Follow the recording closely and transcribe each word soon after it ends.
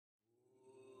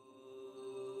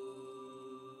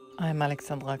I'm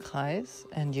Alexandra Kreis,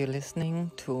 and you're listening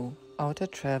to Outer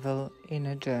Travel in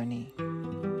a Journey.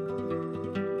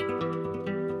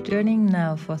 Journeying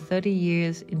now for 30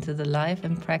 years into the life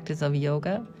and practice of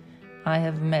yoga, I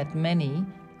have met many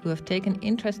who have taken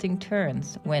interesting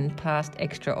turns, went past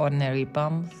extraordinary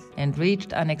bumps, and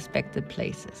reached unexpected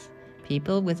places.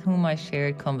 People with whom I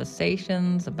shared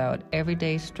conversations about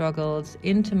everyday struggles,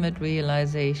 intimate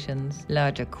realizations,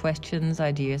 larger questions,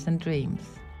 ideas, and dreams.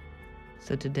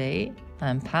 So today,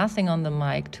 I'm passing on the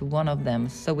mic to one of them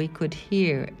so we could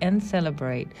hear and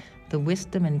celebrate the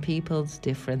wisdom in people's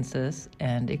differences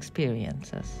and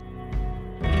experiences.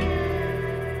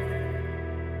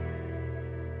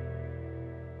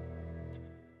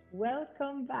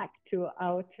 Welcome back to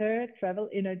Outer Travel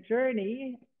in a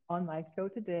Journey. On my show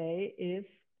today is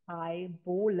Kai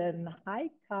Bohlen. Hi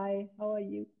Kai, how are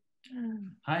you?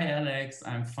 Hi Alex,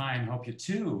 I'm fine. Hope you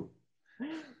too.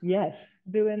 Yes,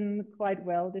 doing quite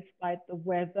well despite the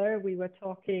weather. We were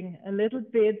talking a little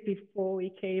bit before we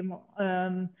came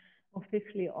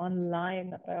officially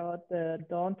online about the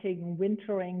daunting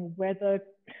wintering weather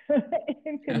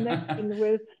in connection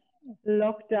with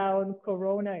lockdown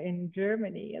corona in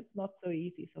Germany. It's not so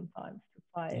easy sometimes to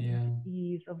find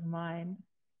ease of mind.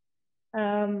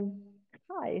 Um,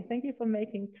 Hi, thank you for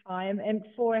making time and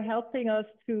for helping us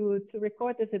to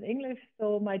record this in English.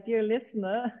 So, my dear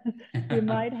listener, we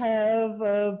might have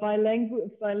a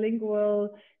bilingual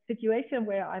situation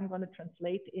where I'm going to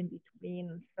translate in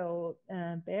between. So,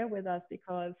 bear with us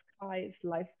because Kai's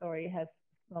life story has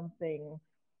something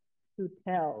to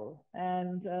tell.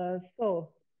 And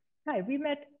Kai, we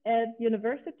met at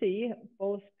university,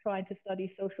 both trying to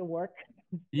study social work.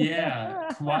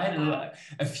 Yeah, quite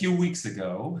a few weeks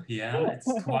ago. Yeah,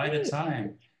 it's quite a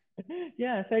time.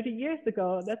 Yeah, 30 years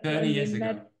ago. That's 30 when we years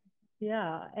met. ago.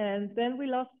 Yeah, and then we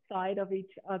lost sight of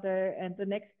each other. And the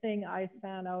next thing I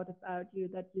found out about you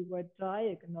that you were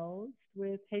diagnosed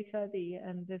with HIV,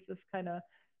 and this is kind of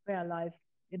where our lives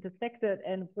intersected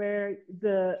and where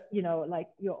like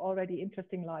your already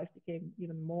interesting life became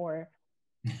even more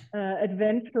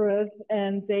adventurous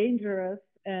and dangerous.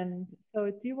 And so,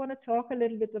 do you want to talk a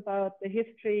little bit about the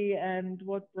history and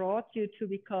what brought you to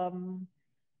become,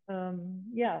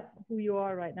 who you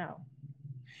are right now?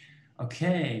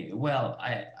 Okay, well,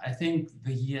 I think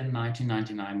the year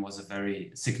 1999 was a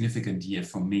very significant year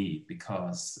for me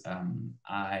because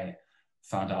I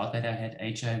found out that I had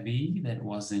HIV. That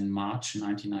was in March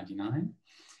 1999.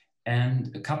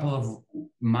 And a couple of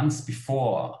months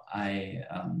before, I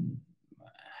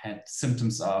had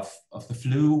symptoms of the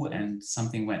flu and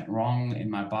something went wrong in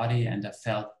my body and I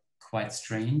felt quite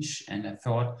strange. And I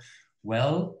thought,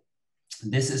 well,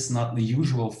 this is not the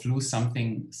usual flu,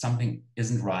 something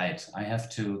isn't right. I have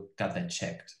to get that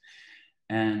checked.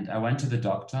 And I went to the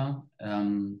doctor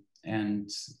and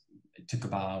it took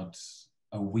about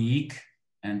a week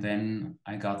and then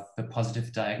I got the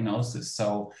positive diagnosis.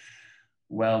 So,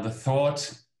 well, the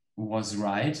thought was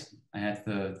right. I had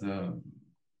the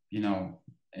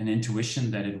an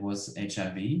intuition that it was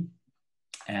HIV.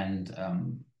 And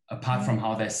apart from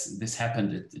how this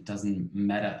happened, it doesn't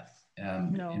matter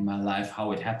in my life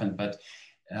how it happened. But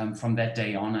from that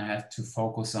day on, I had to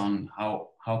focus on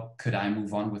how could I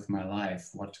move on with my life?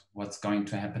 What's going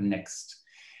to happen next?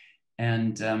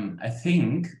 And I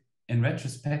think in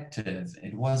retrospective,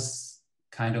 it was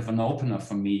kind of an opener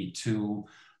for me to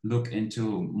look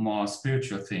into more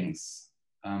spiritual things,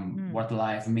 what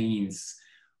life means.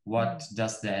 What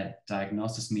does that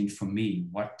diagnosis mean for me?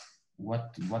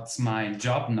 What's my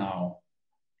job now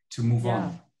to move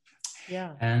on?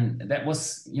 Yeah. And that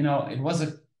was, it was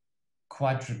a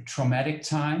quite traumatic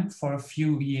time for a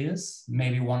few years,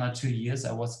 maybe 1 or 2 years.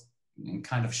 I was in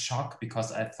kind of shock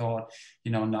because I thought,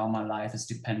 now my life is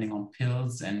depending on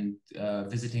pills and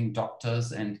visiting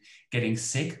doctors and getting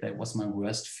sick. That was my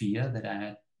worst fear, that I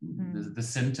had the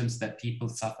symptoms that people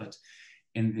suffered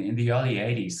in the early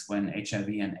 80s when HIV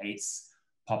and AIDS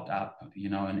popped up,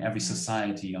 in every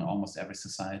society, in almost every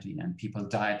society, and people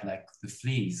died like the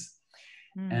fleas.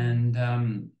 And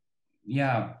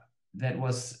that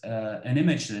was an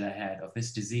image that I had of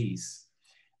this disease.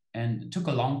 And it took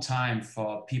a long time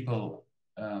for people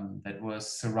that were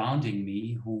surrounding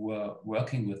me who were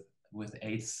working with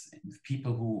AIDS,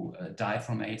 people who died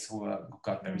from AIDS, who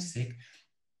got very sick.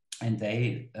 And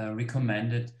they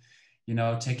recommended,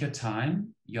 take your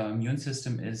time. Your immune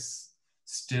system is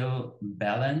still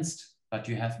balanced, but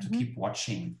you have to keep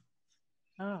watching.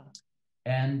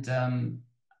 And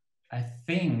I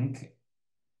think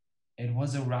it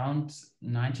was around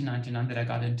 1999 that I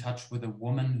got in touch with a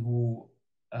woman who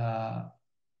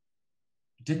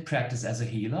did practice as a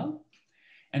healer.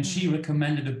 And she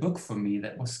recommended a book for me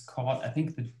that was called, I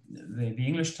think the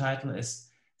English title is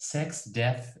Sex,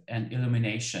 Death, and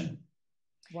Illumination.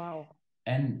 Wow.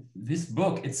 And this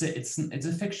book, it's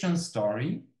a fictional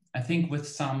story, I think, with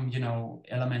some, you know,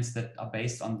 elements that are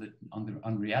based on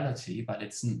reality, but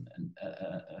it's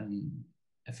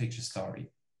a fiction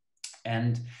story.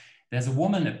 And there's a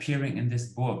woman appearing in this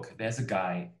book. There's a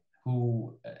guy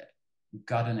who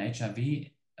got an HIV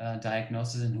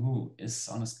diagnosis and who is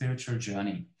on a spiritual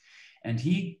journey. And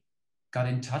he got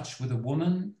in touch with a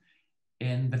woman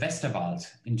in the Westerwald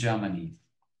in Germany,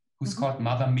 who's called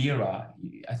Mother Mira.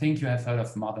 I think you have heard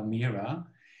of Mother Mira.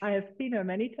 I have seen her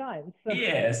many times. So.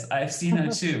 Yes, I've seen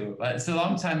her too. But it's a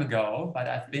long time ago, but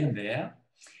I've been there.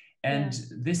 And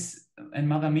and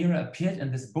Mother Mira appeared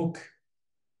in this book.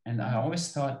 And I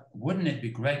always thought, wouldn't it be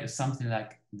great if something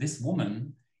like this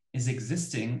woman is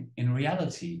existing in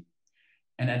reality?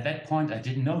 And at that point, I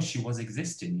didn't know she was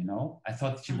existing, you know? I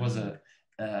thought she was a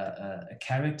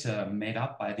character made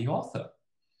up by the author.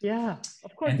 Yeah,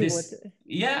 of course you would.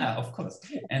 Yeah, of course.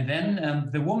 And then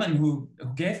the woman who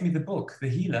gave me the book, the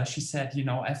healer, she said, you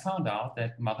know, I found out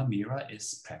that Mother Mira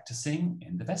is practicing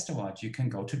in the Westerwald. You can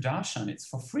go to Darshan, it's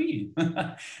for free.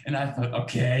 And I thought,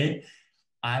 okay,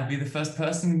 I'll be the first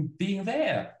person being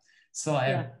there. So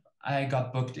I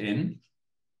got booked in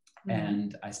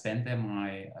and I spent there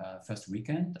my first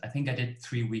weekend. I think I did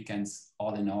 3 weekends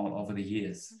all in all over the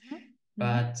years.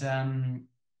 But, and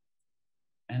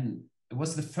it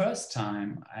was the first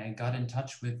time I got in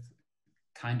touch with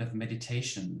kind of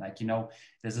meditation. Like, you know,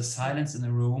 there's a silence in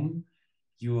the room.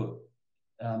 You're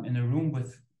in a room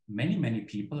with many, many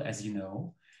people, as you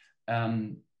know,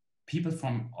 people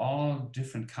from all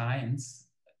different kinds,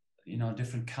 you know,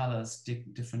 different colors,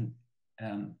 different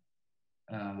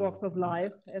walks of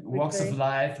life. Walks of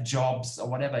life, jobs, or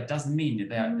whatever. It doesn't mean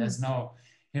there's no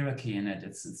hierarchy in it.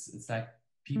 It's like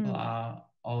people are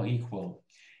all equal.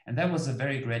 And that was a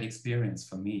very great experience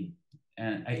for me.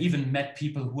 And I even met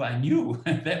people who I knew.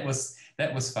 that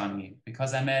was funny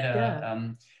because I met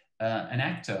an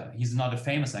actor. He's not a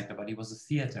famous actor, but he was a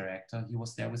theater actor. He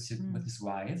was there with his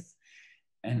wife.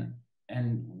 And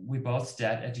we both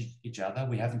stared at each other.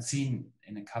 We haven't seen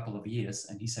in a couple of years.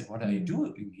 And he said, "What are you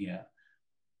doing here?"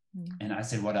 And I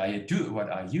said, "What are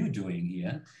you doing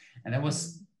here?" And that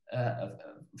was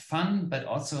fun, but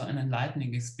also an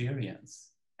enlightening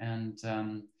experience. And,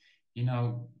 you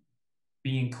know,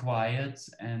 being quiet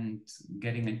and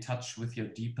getting in touch with your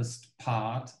deepest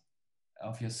part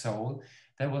of your soul,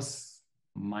 that was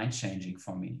mind-changing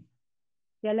for me.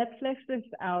 Yeah, let's flesh this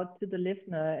out to the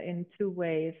listener in 2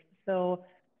 ways. So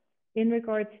in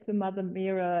regards to Mother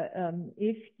Mira,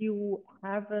 if you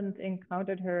haven't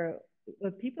encountered her,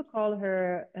 people call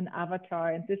her an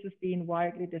avatar, and this has been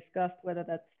widely discussed whether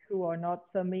that's true or not.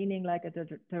 So meaning like a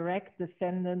direct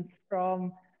descendant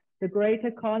from the greater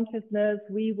consciousness.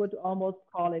 We would almost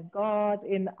call it God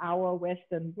in our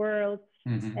Western world.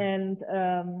 And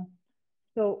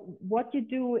so what you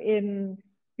do in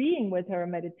being with her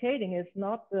meditating is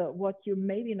not what you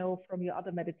maybe know from your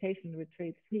other meditation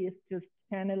retreats. He is just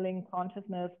channeling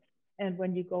consciousness. And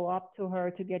when you go up to her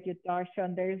to get your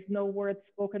darshan, there is no word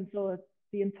spoken. So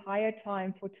the entire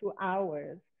time for 2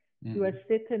 hours, you are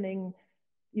sitting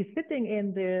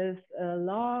in this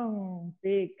long,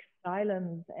 big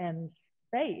silence and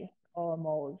space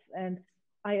almost. And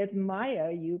I admire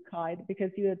you, Kai,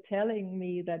 because you are telling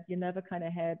me that you never kind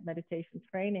of had meditation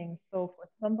training. So for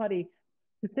somebody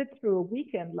to sit through a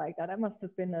weekend like that, must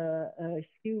have been a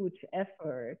huge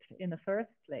effort in the first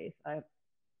place.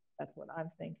 That's what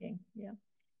I'm thinking. Yeah.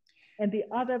 And the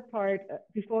other part,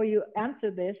 before you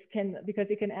answer this, because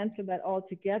you can answer that all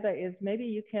together, is maybe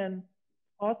you can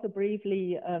also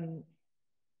briefly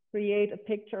create a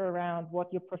picture around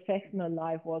what your professional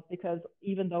life was, because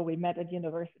even though we met at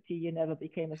university, you never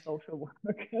became a social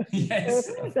worker.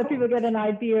 Yes, so people get an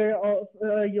idea of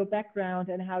your background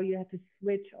and how you had to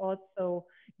switch also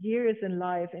gears in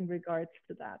life in regards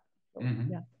to that. So,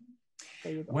 yeah.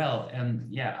 There you go. Well,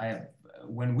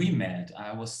 when we met,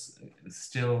 I was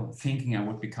still thinking I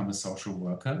would become a social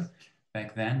worker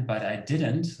back then, but I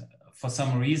didn't. For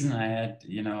some reason, I had,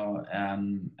 you know,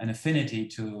 an affinity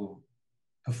to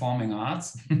performing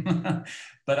arts,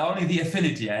 but only the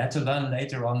affinity. I had to learn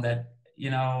later on that, you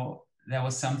know, there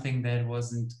was something that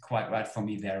wasn't quite right for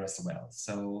me there as well.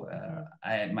 So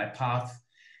my path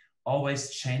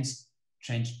always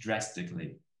changed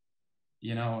drastically.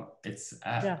 You know, it's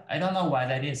I don't know why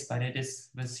that is, but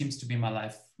it seems to be my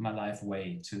life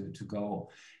way to go,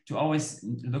 to always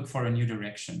look for a new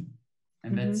direction,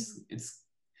 and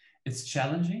it's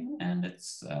challenging, and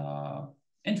it's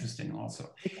interesting also.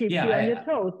 It keeps Yeah, you on your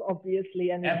toes, obviously,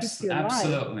 and it keeps you alive,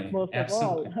 absolutely, most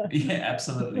absolutely. of all. Yeah,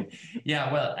 absolutely.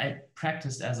 Yeah, well, I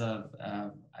practiced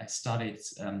I studied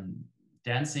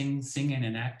dancing, singing,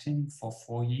 and acting for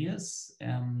 4 years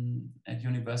at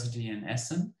university in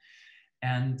Essen.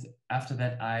 And after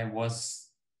that, I was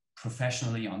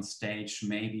professionally on stage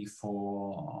maybe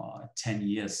for 10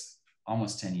 years,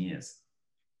 almost 10 years.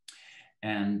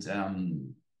 And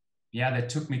yeah, that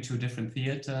took me to different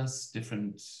theaters,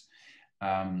 different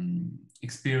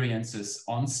experiences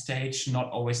on stage,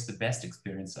 not always the best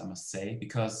experience, I must say,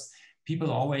 because people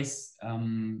always,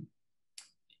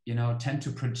 tend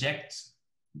to project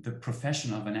the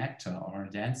profession of an actor or a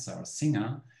dancer or a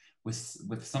singer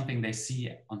with something they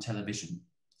see on television,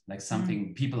 like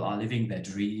something people are living their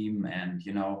dream, and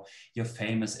you're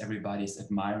famous, everybody's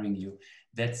admiring you.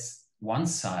 That's one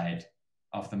side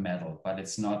of the medal, but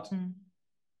it's not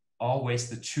always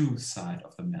the true side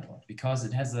of the medal, because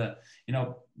it has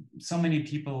so many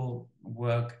people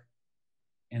work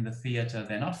in the theater,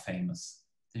 they're not famous,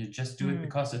 they just do it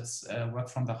because it's work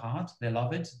from the heart, they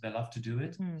love it, they love to do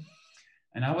it.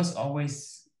 And I was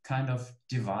always kind of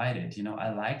divided.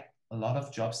 I liked a lot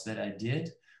of jobs that I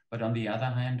did, but on the other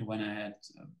hand, when I had,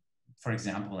 for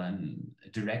example, a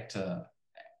director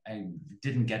I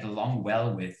didn't get along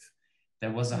well with,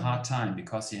 there was a hard time,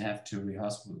 because you have to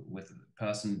rehearse with a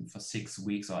person for 6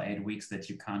 weeks or 8 weeks that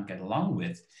you can't get along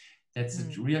with. That's a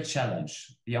real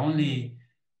challenge. The only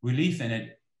relief in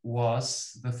it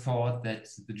was the thought that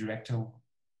the director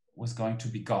was going to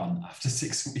be gone after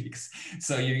 6 weeks.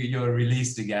 So you're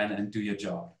released again and do your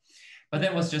job. But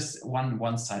that was just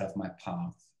one side of my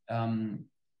path.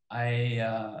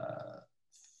 I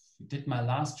did my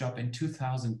last job in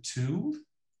 2002.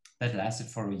 That lasted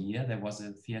for a year. There was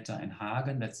a theater in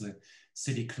Hagen. That's a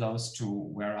city close to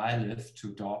where I live,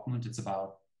 to Dortmund. It's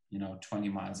about 20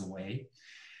 miles away.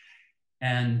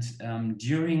 And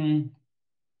during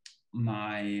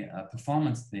my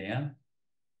performance there,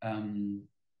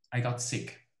 I got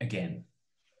sick again.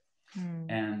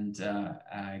 And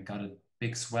I got a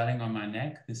big swelling on my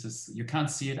neck. You can't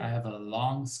see it. I have a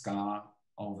long scar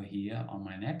over here on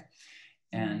my neck.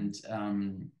 And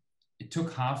it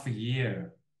took half a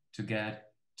year to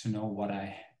get to know what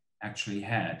I actually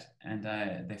had. And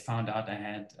they found out I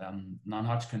had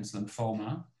non-Hodgkin's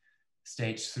lymphoma,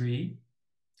 stage 3.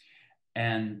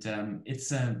 And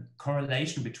it's a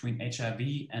correlation between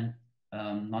HIV and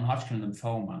non-Hodgkin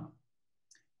lymphoma.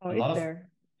 A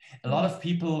lot of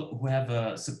people who have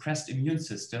a suppressed immune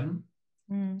system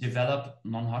develop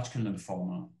non-Hodgkin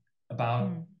lymphoma.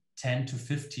 About 10 to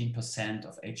 15%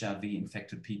 of HIV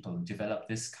infected people develop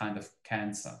this kind of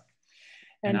cancer.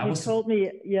 And you told me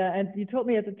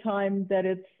at the time that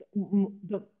it's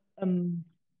the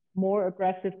more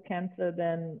aggressive cancer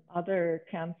than other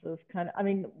cancers.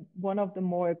 One of the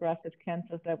more aggressive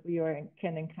cancers that we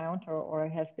can encounter or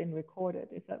has been recorded.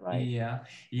 Is that right?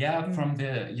 Yeah. From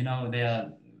there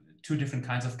are 2 different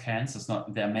kinds of cancers.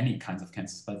 There are many kinds of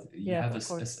cancers, but you have a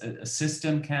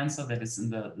system cancer that is in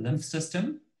the lymph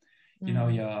system. Your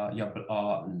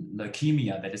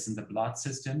leukemia that is in the blood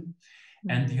system.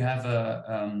 And you have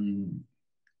a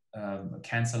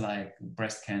cancer like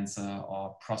breast cancer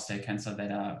or prostate cancer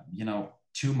that are,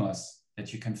 tumors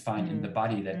that you can find in the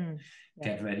body that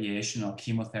get radiation or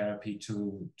chemotherapy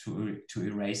to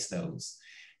erase those.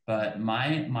 But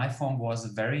my form was a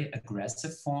very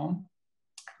aggressive form,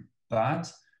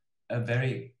 but a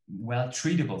very well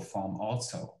treatable form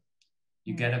also.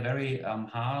 You get a very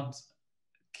hard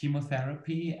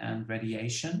chemotherapy and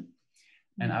radiation.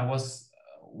 And I was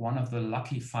one of the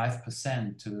lucky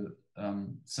 5% to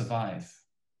survive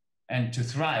and to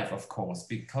thrive, of course,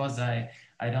 because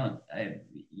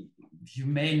you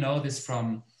may know this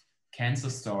from cancer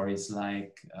stories,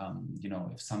 like,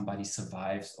 if somebody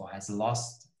survives or has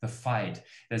lost the fight,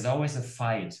 there's always a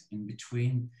fight in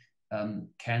between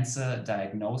cancer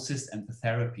diagnosis and the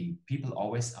therapy. People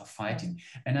always are fighting.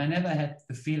 And I never had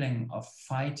the feeling of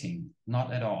fighting,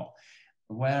 not at all.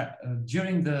 Where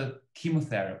during the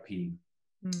chemotherapy,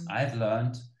 I've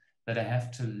learned that I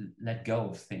have to let go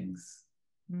of things,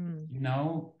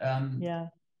 not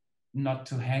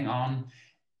to hang on.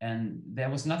 And there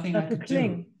was nothing I could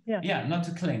do. Not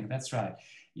to cling. That's right.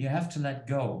 You have to let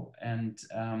go. And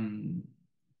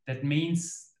that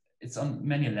means it's on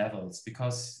many levels,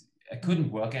 because I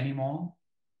couldn't work anymore.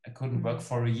 I couldn't work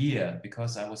for a year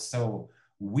because I was so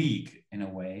weak in a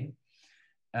way.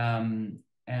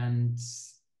 And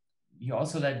you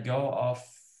also let go of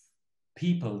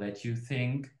people that you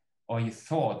think or you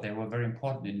thought they were very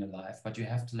important in your life, but you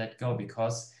have to let go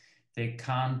because they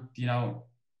can't,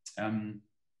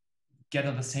 get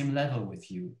on the same level with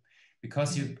you.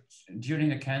 because you,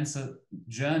 during a cancer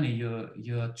journey,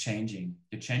 you're changing.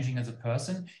 You're changing as a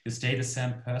person. You stay the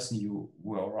same person you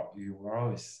were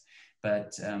always,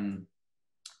 but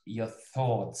your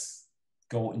thoughts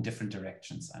go in different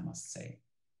directions, I must say.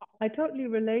 I totally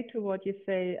relate to what you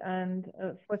say. And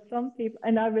for some people,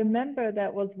 and I remember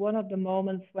that was one of the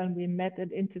moments when we met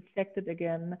and intersected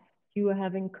again. You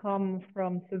having come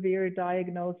from severe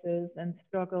diagnosis and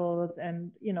struggles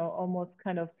and, almost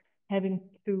kind of having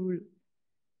to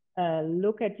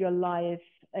look at your life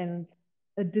and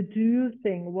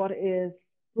deducing what is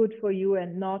good for you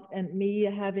and not, and me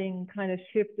having kind of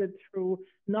shifted through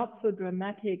not so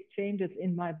dramatic changes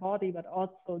in my body, but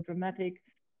also dramatic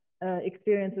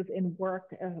experiences in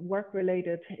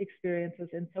work-related experiences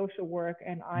in social work,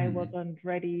 and I wasn't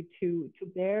ready to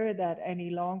bear that any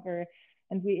longer.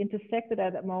 And we intersected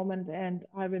at that moment, and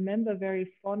I remember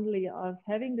very fondly us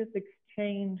having this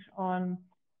exchange on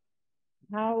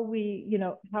how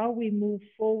we move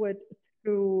forward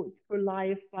through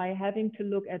life by having to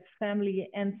look at family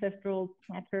ancestral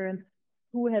patterns,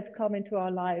 who has come into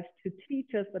our lives to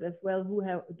teach us, but as well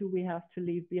do we have to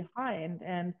leave behind.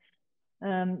 And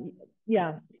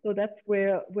yeah, so that's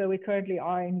where we currently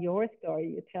are in your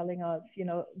story. You're telling us,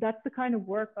 that's the kind of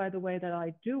work, by the way, that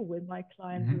I do with my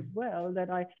clients as well, that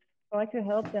I try to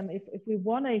help them if we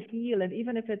want to heal, and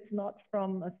even if it's not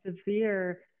from a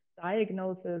severe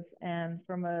diagnosis and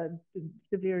from a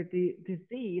severe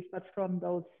disease, but from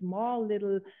those small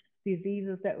little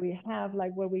diseases that we have,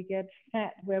 like where we get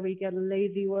fat, where we get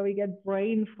lazy, where we get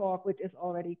brain fog, which is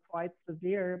already quite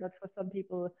severe, but for some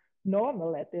people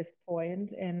normal at this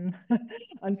point. And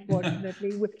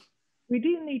unfortunately, we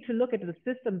do need to look at the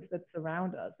systems that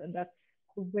surround us, and that's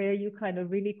where you kind of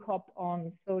really copped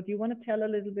on. So do you want to tell a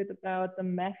little bit about the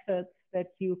methods that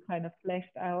you kind of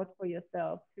fleshed out for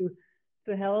yourself to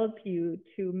help you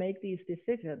to make these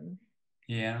decisions?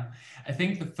 Yeah, I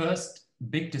think the first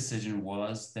big decision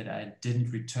was that I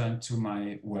didn't return to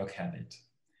my work habit.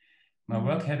 My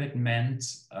work habit meant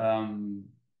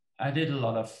I did a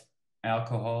lot of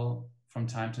alcohol from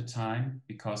time to time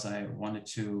because I wanted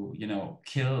to,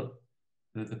 kill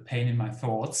the pain in my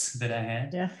thoughts that I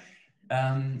had. Yeah.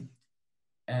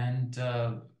 And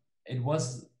it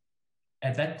was,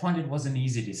 at that point, it was an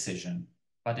easy decision.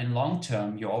 But in long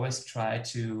term, you always try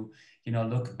to,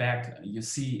 look back. You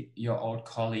see your old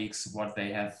colleagues, what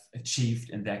they have achieved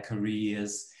in their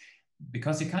careers,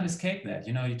 because you can't escape that.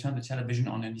 You turn the television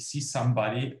on and you see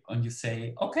somebody and you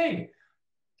say, okay,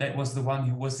 that was the one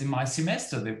who was in my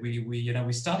semester that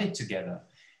we studied together.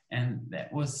 And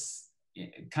that was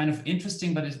kind of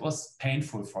interesting, but it was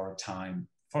painful for a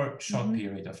short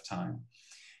period of time.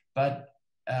 But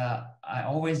I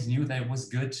always knew that it was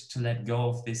good to let go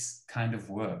of this kind of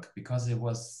work because there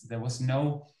was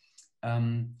no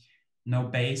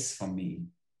base for me.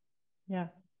 Yeah.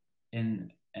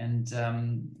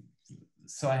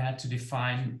 So I had to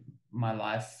define my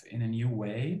life in a new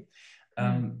way.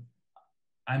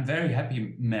 I'm very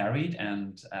happy married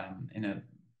and in a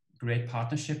great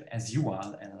partnership as you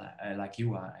are, like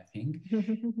you are, I think.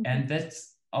 And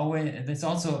that's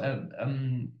also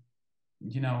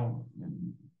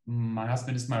my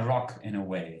husband is my rock in a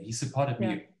way. He supported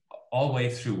me all the way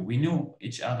through. We knew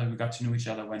each other. We got to know each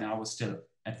other when I was still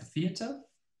at the theater.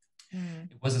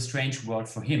 It was a strange world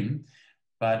for him.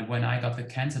 But when I got the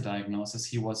cancer diagnosis,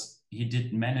 he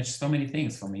did manage so many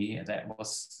things for me that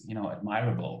was,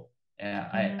 admirable.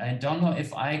 I don't know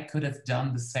if I could have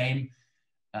done the same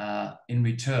in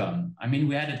return. I mean,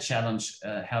 we had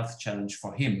a health challenge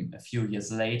for him a few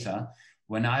years later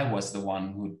when I was the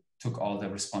one who took all the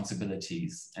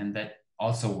responsibilities, and that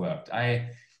also worked. I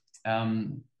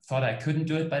thought I couldn't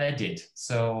do it, but I did.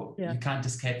 So you can't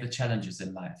escape the challenges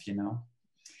in life,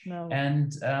 No.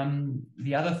 And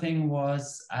the other thing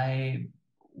was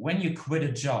when you quit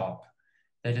a job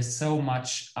that is so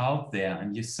much out there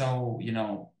and you're so,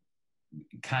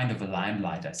 kind of a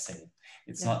limelight, I say.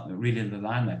 It's not really the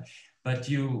limelight, but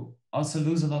you also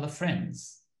lose a lot of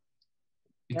friends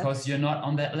because you're not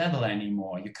on that level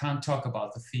anymore. You can't talk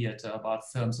about the theater, about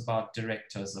films, about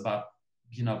directors, about,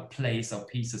 plays or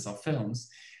pieces or films.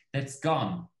 That's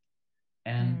gone.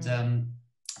 And,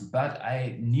 but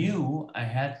I knew I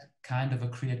had kind of a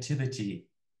creativity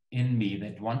in me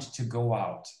that wanted to go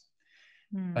out.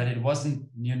 But it wasn't,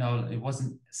 it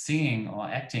wasn't singing or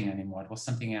acting anymore. It was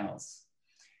something else.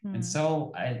 And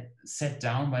so I sat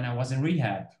down when I was in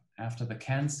rehab after the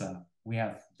cancer. We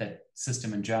have that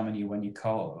system in Germany when you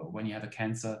have a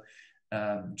cancer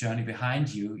journey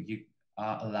behind you, you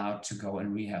are allowed to go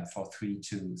in rehab for 3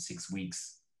 to 6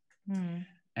 weeks.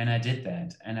 And I did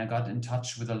that. And I got in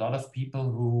touch with a lot of people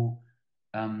who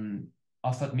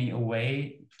offered me a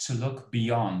way to look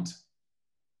beyond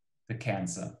the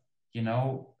cancer,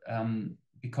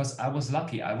 because I was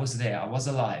lucky, I was there, I was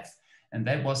alive. And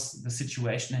that was the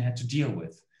situation I had to deal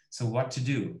with. So what to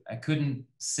do? I couldn't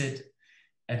sit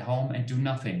at home and do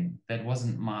nothing. That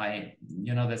wasn't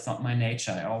that's not my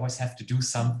nature. I always have to do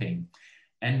something.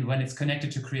 And when it's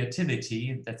connected to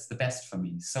creativity, that's the best for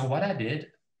me. So what I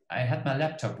did, I had my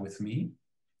laptop with me,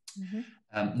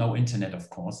 no internet, of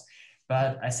course,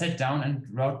 but I sat down and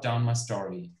wrote down my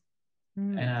story.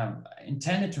 And I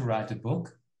intended to write a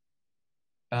book,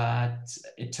 but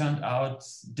it turned out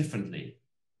differently.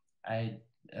 I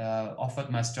offered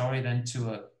my story then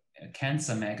to a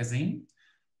cancer magazine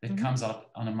that comes out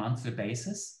on a monthly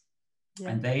basis. Yeah.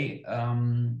 And they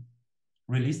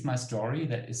released my story,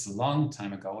 that is a long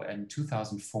time ago, in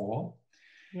 2004.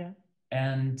 Yeah.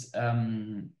 And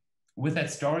with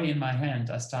that story in my hand,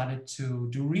 I started to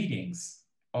do readings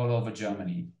all over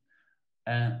Germany.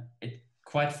 And it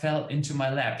quite fell into my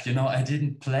lap. I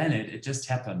didn't plan it. It just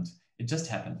happened.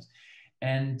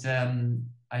 And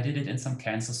I did it in some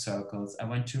cancer circles. I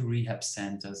went to rehab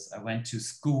centers. I went to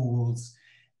schools.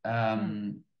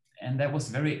 And that was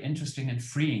very interesting and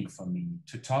freeing for me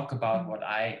to talk about what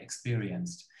I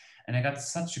experienced. And I got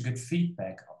such a good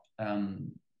feedback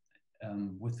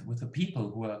with the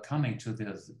people who are coming to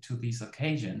these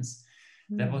occasions.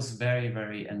 That was very,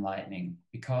 very enlightening,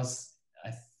 because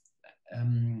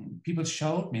people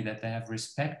showed me that they have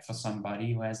respect for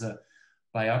somebody who has a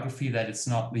biography that it's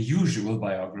not the usual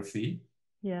biography.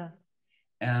 Yeah.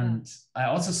 And I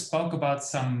also spoke about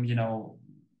some,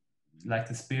 like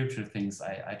the spiritual things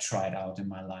I tried out in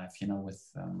my life, with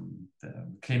the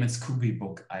Clemens Kubi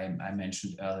book I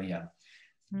mentioned earlier.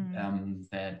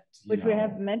 Which we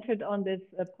have mentioned on this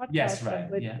podcast, yes, right,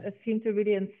 which seemed to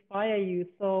really inspire you.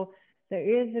 So there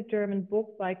is a German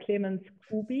book by Clemens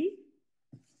Kubi.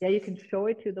 Yeah, you can show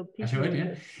it to the people. I show it,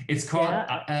 yeah. It's called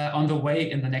On the Way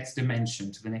in the Next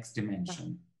Dimension, to the Next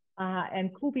Dimension.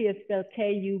 And Kubi is spelled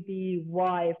Kuby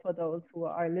for those who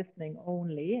are listening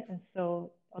only. And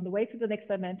so On the Way to the Next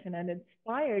Dimension, and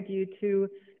inspired you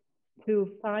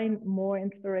to find more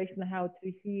inspiration how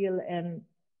to heal and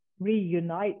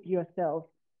reunite yourself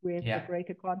with a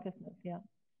greater consciousness. Yeah.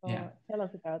 So tell us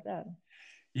about that.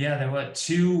 Yeah, there were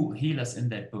two healers in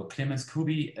that book. Clemens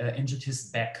Kubi injured his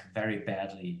back very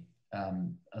badly a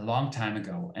long time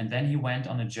ago. And then he went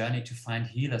on a journey to find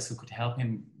healers who could help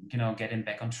him, get him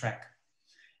back on track.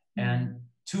 And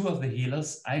two of the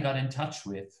healers I got in touch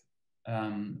with.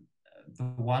 The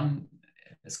one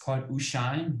is called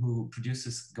Ushine, who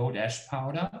produces goat ash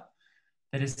powder.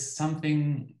 That is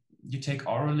something you take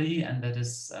orally, and that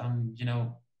is,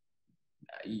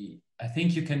 I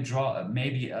think you can draw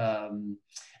maybe a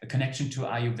connection to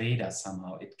Ayurveda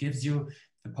somehow. It gives you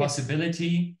the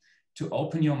possibility to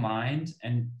open your mind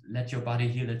and let your body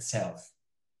heal itself.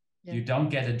 Yeah. You don't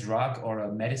get a drug or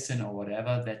a medicine or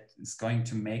whatever that is going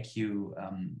to make you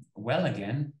well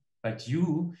again, but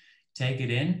you take it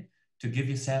in to give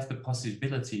yourself the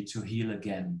possibility to heal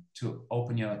again, to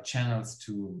open your channels,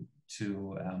 to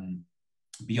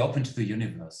be open to the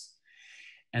universe.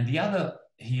 And the other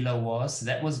healer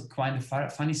was quite a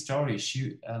funny story.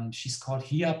 She's called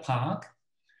Hia Park.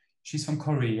 She's from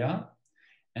Korea,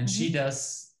 and she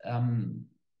does.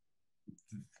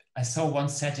 I saw one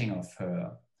setting of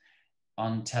her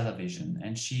on television,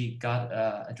 and she got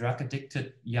a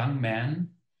drug-addicted young man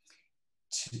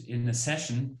in a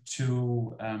session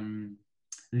to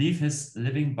leave his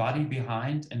living body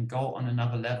behind and go on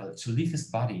another level, to leave his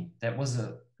body. That was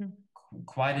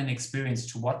quite an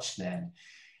experience to watch that.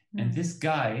 And this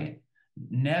guy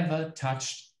never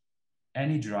touched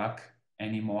any drug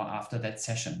anymore after that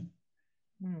session.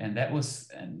 And that was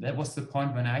the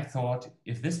point when I thought,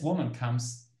 if this woman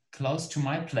comes close to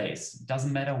my place,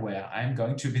 doesn't matter where, I'm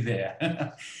going to be there.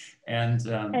 And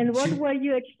what were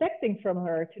you expecting from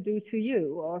her to do to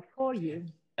you or for you?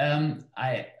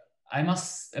 I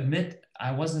must admit,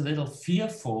 I was a little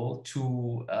fearful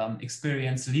to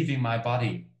experience leaving my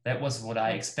body. That was what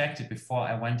I expected before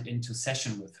I went into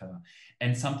session with her.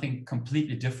 And something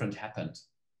completely different happened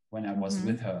when I was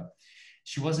with her.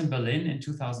 She was in Berlin in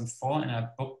 2004, and I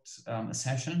booked a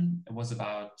session. It was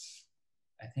about,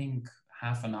 I think,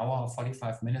 half an hour or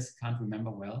 45 minutes, I can't remember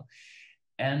well.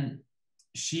 And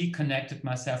she connected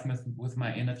myself with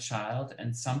my inner child,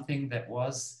 and something that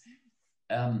was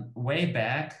way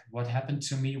back, what happened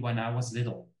to me when I was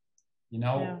little.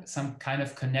 Some kind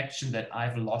of connection that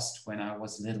I've lost when I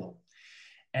was little.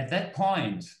 At that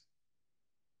point,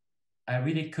 I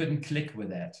really couldn't click with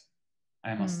that,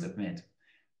 I must admit.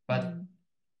 But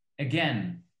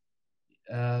again,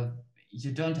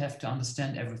 you don't have to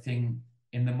understand everything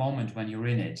in the moment when you're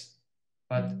in it.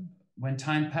 But when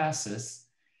time passes,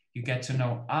 you get to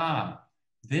know,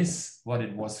 this what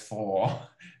it was for.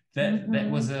 That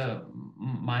was a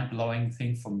mind-blowing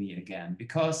thing for me again,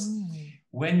 because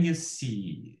when you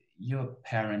see your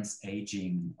parents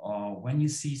aging, or when you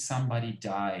see somebody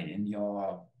die in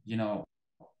your,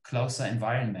 closer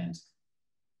environment,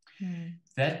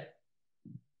 that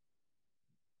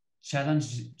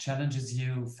challenges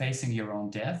you facing your own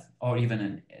death, or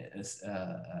even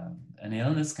an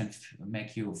illness can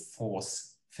make you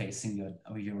force facing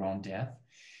your own death.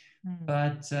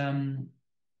 But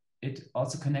it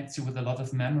also connects you with a lot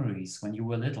of memories when you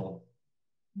were little,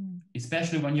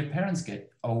 especially when your parents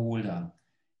get older.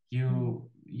 You're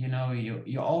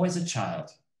always a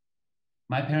child.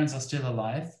 My parents are still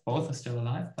alive, both are still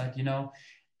alive, but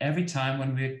every time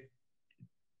when we're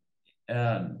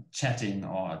chatting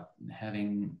or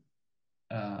having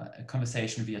a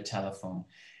conversation via telephone,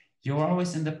 you're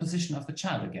always in the position of the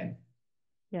child again.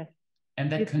 Yes. And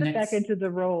that you connects back into the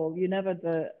role. You're never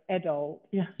the adult.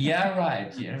 Yeah. Yeah,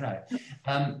 right.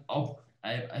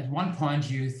 At one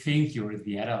point you think you're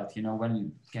the adult, when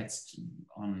it gets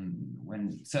on,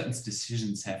 when certain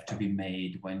decisions have to be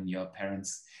made, when your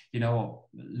parents,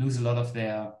 lose a lot of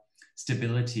their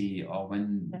stability, or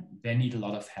when they need a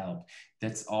lot of help.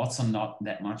 That's also not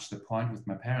that much the point with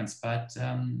my parents, but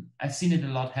I've seen it a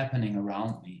lot happening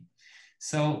around me.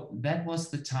 So that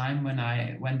was the time when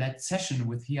that session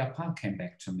with Hia Park came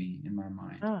back to me in my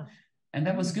mind. And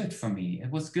that was good for me.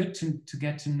 It was good to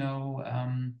get to know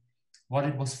what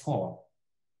it was for.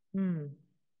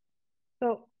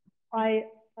 So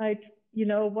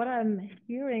what I'm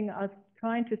hearing us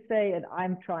trying to say, and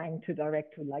I'm trying to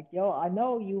direct to, like, I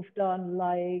know you've done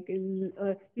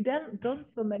you've done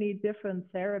so many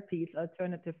different therapies,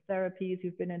 alternative therapies.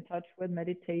 You've been in touch with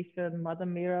meditation. Mother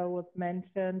Mira was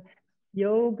mentioned.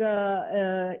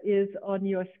 Yoga is on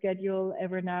your schedule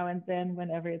every now and then,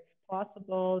 whenever it's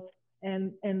possible.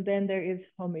 And then there is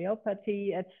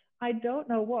homeopathy, and I don't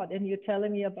know what. And you're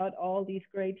telling me about all these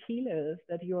great healers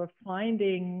that you're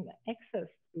finding access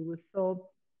to. So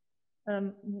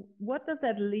what does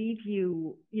that leave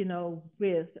you,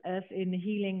 with, as in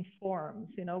healing forms?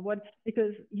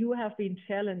 Because you have been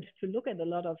challenged to look at a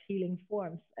lot of healing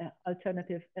forms,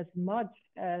 alternative, as much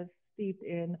as steeped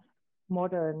in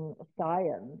modern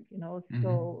science,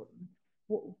 So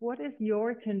what is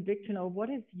your conviction, or what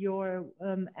is your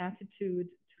attitude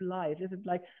to life? Is it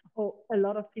like, a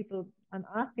lot of people, I'm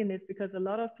asking this because a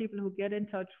lot of people who get in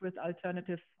touch with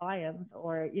alternative science,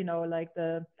 or, like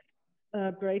the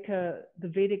greater, the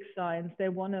Vedic science, they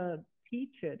want to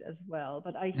teach it as well.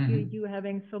 But I hear you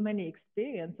having so many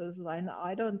experiences, and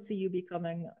I don't see you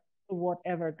becoming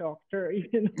whatever doctor,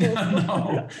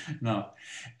 No.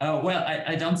 Well,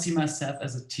 I don't see myself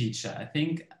as a teacher. I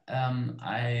think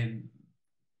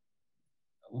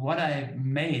what I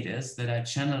made is that I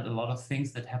channeled a lot of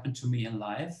things that happened to me in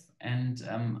life, and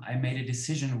I made a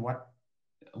decision,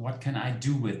 what can I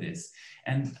do with this?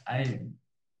 And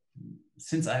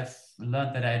since I've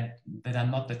learned that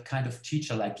I'm not that kind of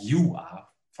teacher like you are,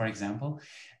 for example,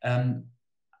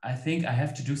 I think I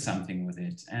have to do something with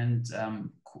it. And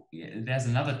there's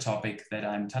another topic that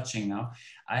I'm touching now.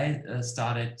 I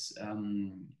started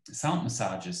sound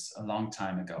massages a long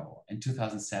time ago, in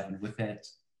 2007, with that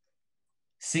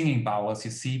singing bowls you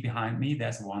see behind me.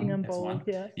 There's one. Singing bowls,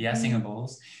 yeah. Singing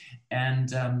bowls.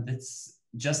 And it's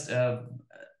just a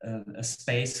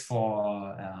space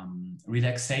for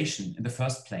relaxation in the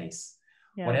first place.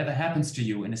 Yeah. Whatever happens to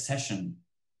you in a session,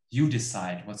 you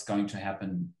decide what's going to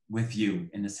happen with you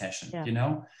in the session.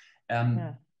 Yeah.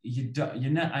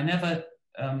 I never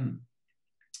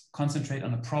concentrate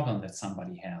on a problem that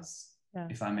somebody has. Yeah.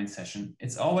 If I'm in session,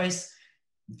 it's always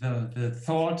the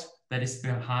thought that is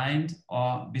behind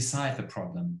or beside the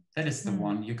problem. That is the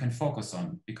one you can focus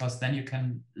on, because then you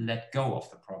can let go of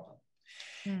the problem.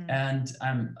 And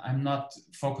I'm not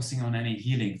focusing on any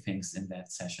healing things in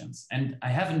that sessions. And I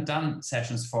haven't done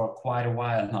sessions for quite a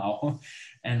while now.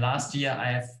 And last year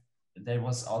there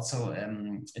was also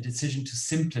a decision to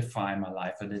simplify my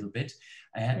life a little bit.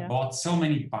 I had bought so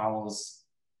many bowls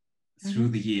through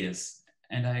the years,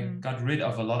 and I got rid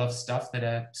of a lot of stuff that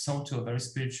I sold to a very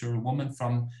spiritual woman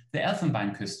from the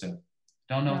Elfenbeinküste.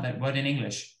 Don't know that word in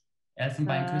English.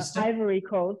 Elfenbeinküste? Ivory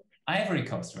Coast. Ivory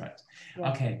Coast, right.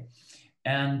 Yeah. Okay.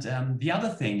 And the other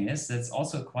thing is, that's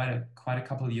also quite a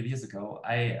couple of years ago,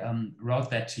 I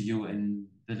wrote that to you in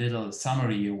the little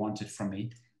summary you wanted from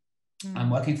me.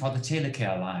 I'm working for the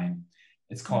Telecare line.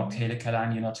 It's called Telecare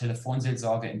line,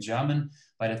 Telefonseelsorge in German,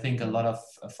 but I think a lot of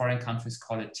foreign countries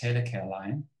call it Telecare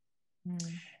line.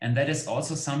 And that is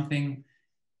also something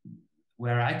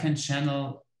where I can channel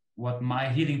what my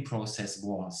healing process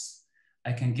was.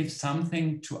 I can give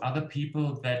something to other people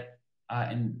that are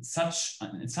in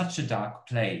such a dark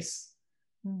place,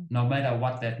 no matter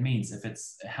what that means, if it's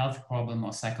a health problem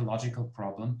or psychological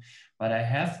problem. But I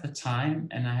have the time,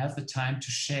 and I have the time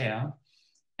to share.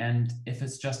 And if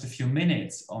it's just a few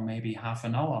minutes or maybe half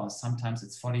an hour, sometimes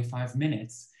it's 45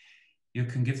 minutes, you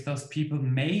can give those people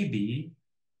maybe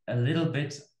a little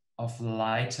bit of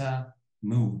lighter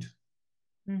mood,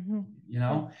 you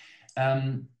know?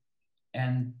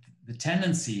 And the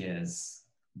tendency is,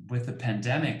 with the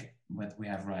pandemic that we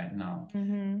have right now,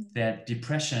 that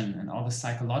depression and all the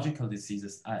psychological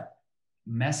diseases are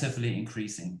massively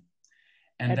increasing.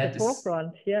 And at the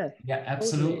forefront, yes. Yeah,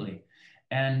 absolutely. Totally.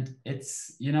 And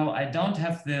it's, you know, I don't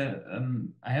have the,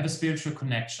 I have a spiritual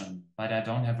connection, but I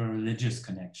don't have a religious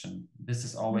connection. This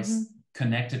is always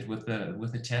connected with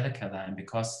the telecare line,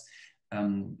 because,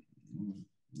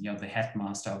 you know, the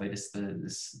headmaster of it is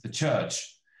the church.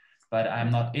 But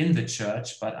I'm not in the church,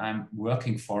 but I'm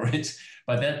working for it.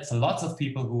 But there's lots of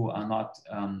people who are not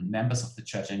members of the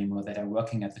church anymore that are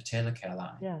working at the telecare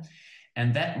line. Yeah.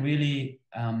 And that really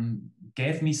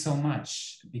gave me so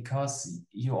much, because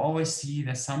you always see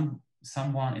there's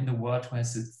someone in the world who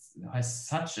has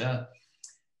such a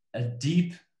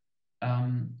deep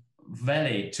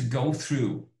valley to go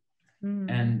through,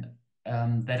 and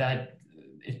that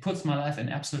it puts my life in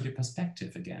absolute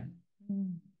perspective again.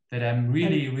 That I'm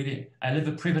really, I live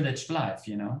a privileged life,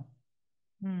 you know.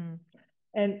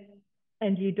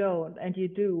 And you don't, and you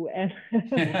do, and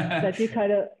that you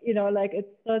kind of, you know, like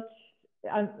it's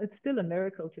still a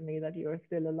miracle to me that you're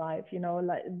still alive, you know.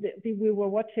 Like we were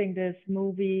watching this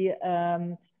movie,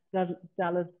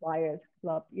 Dallas Buyers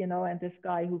Club, you know, and this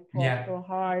guy who fought so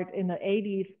hard in the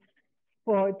 80s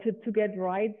to get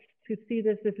rights to see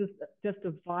this is just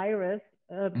a virus.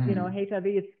 You know, HIV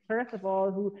is, first of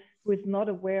all, who is not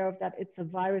aware of that it's a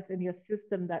virus in your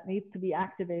system that needs to be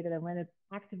activated, and when it's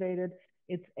activated,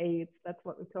 it's AIDS. That's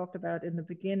what we talked about in the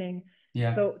beginning.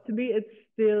 Yeah. So to me, it's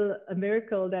still a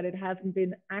miracle that it hasn't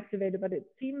been activated, but it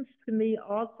seems to me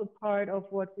also part of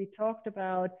what we talked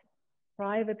about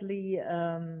privately,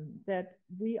 that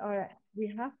we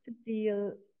have to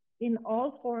deal, in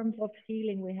all forms of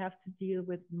healing, we have to deal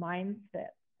with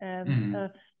mindset,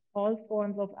 and all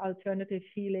forms of alternative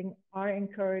healing are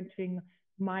encouraging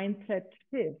mindset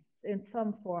shifts in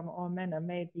some form or manner.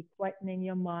 May it be quietening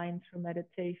your mind through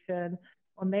meditation,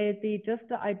 or may it be just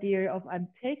the idea of, I'm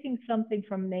taking something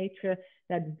from nature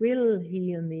that will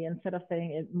heal me, instead of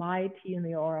saying it might heal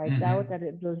me, or I doubt that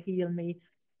it will heal me.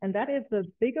 And that is a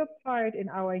bigger part in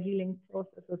our healing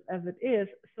processes as it is.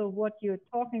 So what you're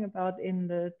talking about in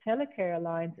the telecare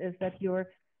alliance is that you're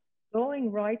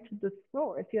going right to the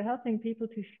source. You're helping people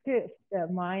to shift their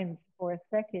minds for a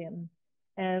second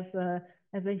as a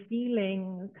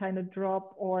healing kind of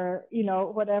drop, or, you know,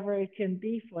 whatever it can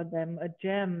be for them, a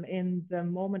gem in the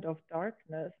moment of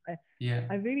darkness.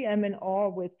 I really am in awe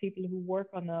with people who work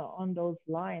on those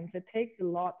lines. It takes a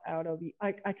lot out of you.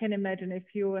 I can imagine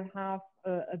if you have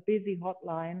a busy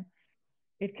hotline,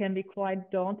 it can be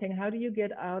quite daunting. How do you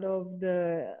get out of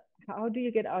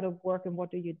work, and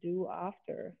what do you do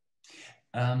after?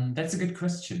 That's a good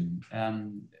question.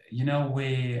 You know,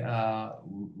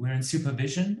 we're in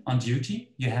supervision on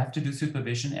duty. You have to do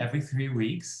supervision every 3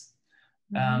 weeks,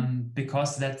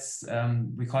 because that's,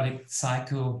 we call it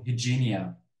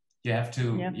psychohygienia. You have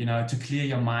to, you know, to clear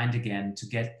your mind again, to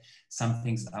get some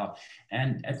things out.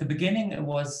 And at the beginning, it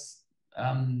was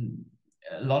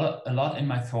a lot in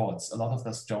my thoughts, a lot of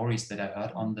the stories that I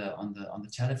heard on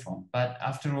the telephone. But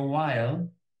after a while,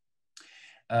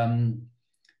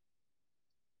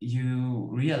 you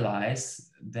realize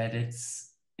that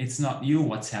it's not you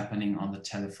what's happening on the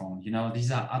telephone. You know, these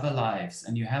are other lives,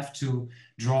 and you have to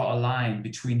draw a line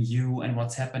between you and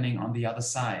what's happening on the other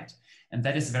side. And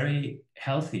that is very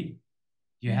healthy.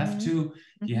 You have to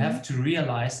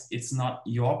realize it's not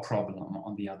your problem,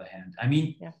 on the other hand. I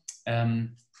mean,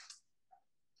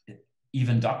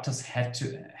 even doctors had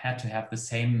to have the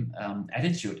same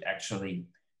attitude, actually,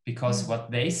 because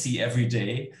what they see every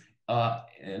day,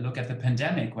 look at the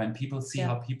pandemic, when people see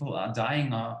how people are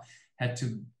dying or had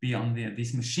to be on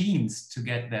these machines to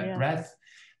get their breath.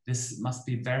 This must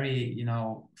be very, you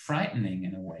know, frightening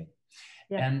in a way.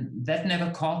 And that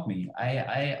never caught me.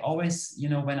 I always, you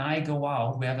know, when I go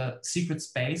out, we have a secret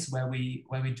space where we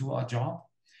do our job.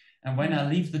 And when I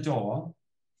leave the door,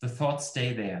 the thoughts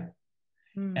stay there.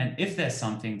 And if there's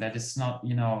something that is not,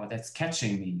 you know, that's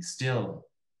catching me still,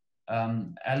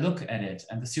 I look at it,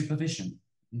 and the supervision.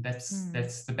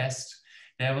 That's the best.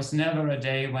 There was never a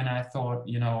day when I thought,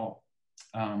 you know,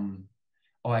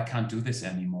 oh, I can't do this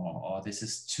anymore, or this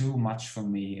is too much for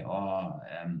me, or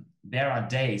there are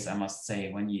days, I must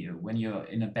say, when you're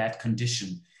in a bad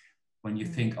condition, when you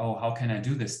think, oh, how can I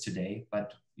do this today?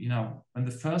 But when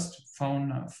the first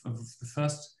the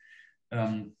first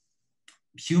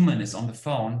human is on the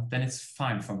phone, then it's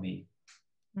fine for me.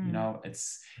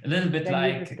 It's a little bit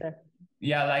like,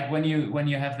 yeah, like when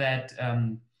you have that,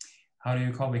 how do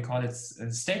you we call it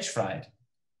stage fright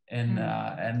in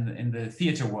the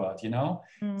theater world,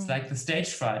 it's like the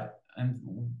stage fright.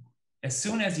 And as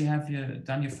soon as you have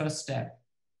done your first step,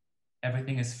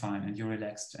 everything is fine and you're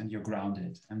relaxed and you're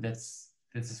grounded. And this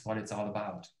is what it's all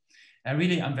about.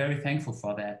 I'm very thankful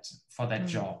for that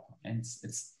job. And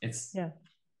it's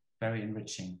very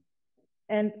enriching.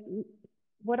 And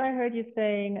what I heard you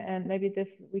saying, and maybe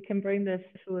we can bring this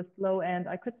to a slow end.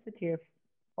 I could sit here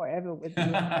forever with you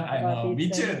and talk about these me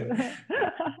things. Too.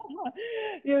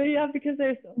 Yeah, because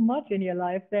there's so much in your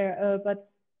life there. But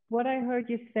what I heard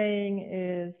you saying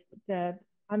is that,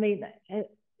 I mean,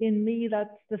 in me,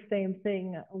 that's the same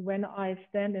thing. When I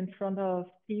stand in front of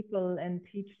people and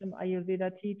teach them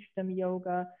Ayurveda, teach them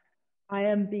yoga, I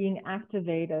am being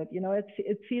activated.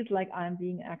 It feels like I'm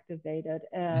being activated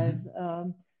as,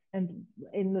 and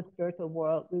in the spiritual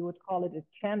world, we would call it a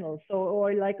channel. So,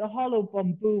 or like a hollow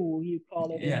bamboo, you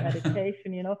call it in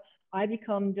meditation. I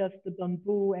become just the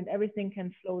bamboo, and everything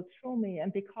can flow through me.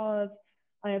 And because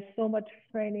I have so much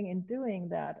training in doing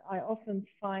that, I often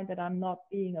find that I'm not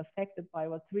being affected by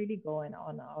what's really going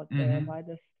on out there, by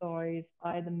the stories,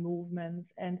 by the movements.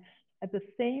 And at the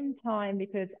same time,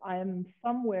 because I'm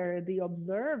somewhere the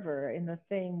observer in the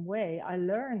same way, I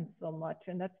learn so much.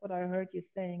 And that's what I heard you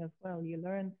saying as well. You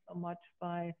learn so much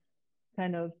by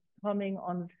kind of coming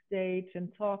on stage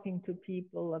and talking to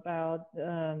people about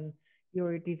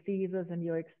your diseases and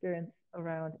your experience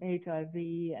around HIV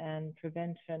and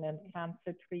prevention and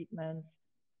cancer treatments.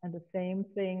 And the same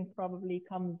thing probably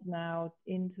comes now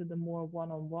into the more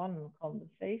one-on-one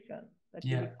conversations, that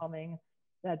you're becoming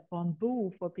that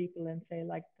bamboo for people and say,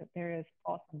 like, that there is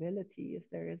possibilities,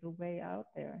 there is a way out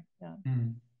there.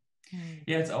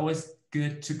 Yeah, it's always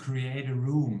good to create a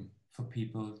room for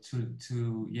people to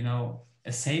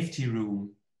a safety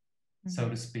room, so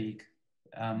to speak,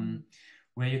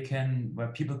 where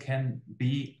people can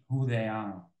be who they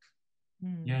are.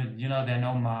 There are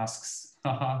no masks.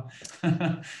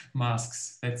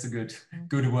 Masks, that's a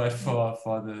good word for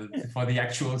the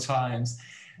actual times.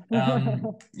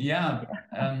 Okay, yes,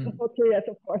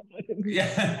 of course.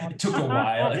 Yeah, it took a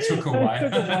while. It took a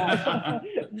while.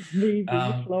 Me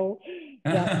being slow.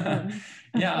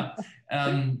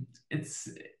 It's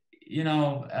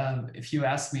if you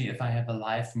ask me if I have a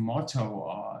life motto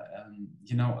or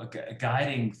a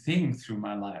guiding thing through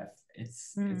my life,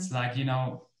 it's like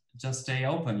just stay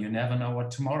open. You never know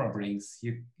what tomorrow brings.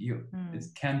 It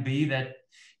can be that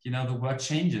the world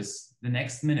changes the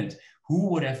next minute. Who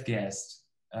would have guessed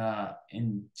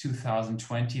in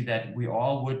 2020 that we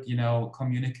all would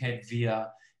communicate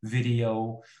via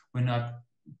video? We're not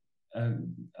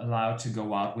allowed to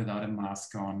go out without a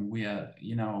mask on. We are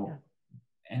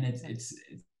and it's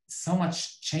so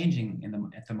much changing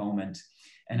at the moment.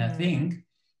 And I think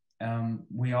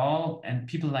we all, and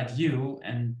people like you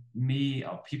and me,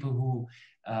 or people who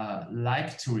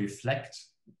like to reflect,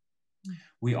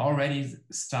 we already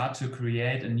start to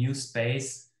create a new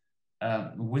space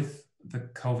with the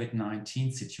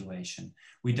COVID-19 situation.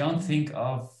 We don't think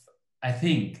of, I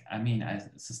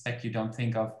suspect you don't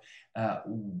think of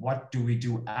what do we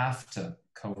do after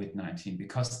COVID-19,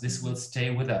 because this will stay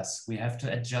with us. We have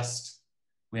to adjust.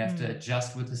 We have to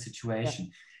adjust with the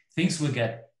situation. Things will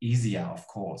get easier, of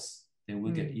course. They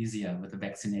will get easier with the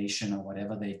vaccination or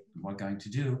whatever they were going to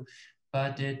do.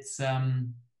 But it's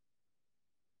good.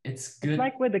 It's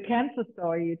like with the cancer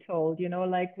story you told,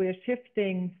 like we're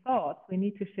shifting thoughts. We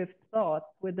need to shift thoughts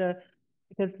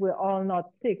because we're all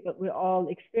not sick, but we're all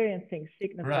experiencing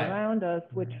sickness around us,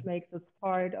 which makes us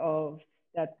part of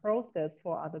that process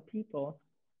for other people.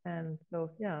 And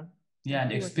so,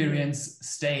 and experience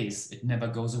stays. It never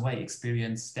goes away.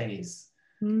 Experience stays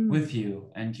with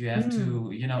you, and you have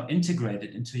to integrate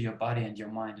it into your body and your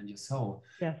mind and your soul,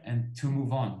 and to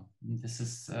move on. This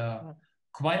is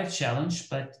quite a challenge,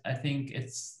 but I think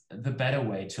it's the better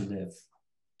way to live,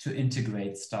 to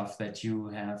integrate stuff that you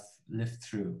have lived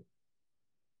through.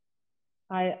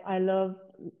 I love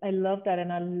that,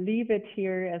 and I'll leave it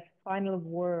here as final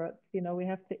words. We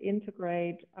have to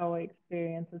integrate our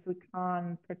experiences. We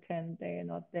can't pretend they're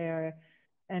not there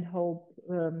and hope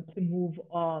to move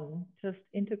on. Just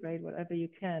integrate whatever you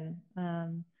can.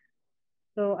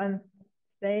 So I'm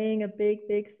saying a big,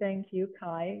 big thank you,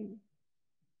 Kai.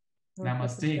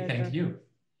 Namaste. Thank you.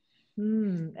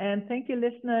 And thank you,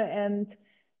 listener, and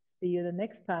see you the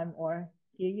next time, or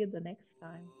hear you the next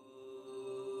time.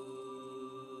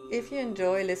 If you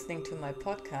enjoy listening to my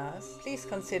podcast, please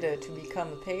consider to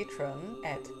become a patron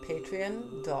at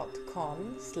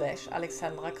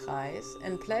patreon.com/alexandrakreis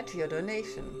and pledge your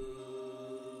donation.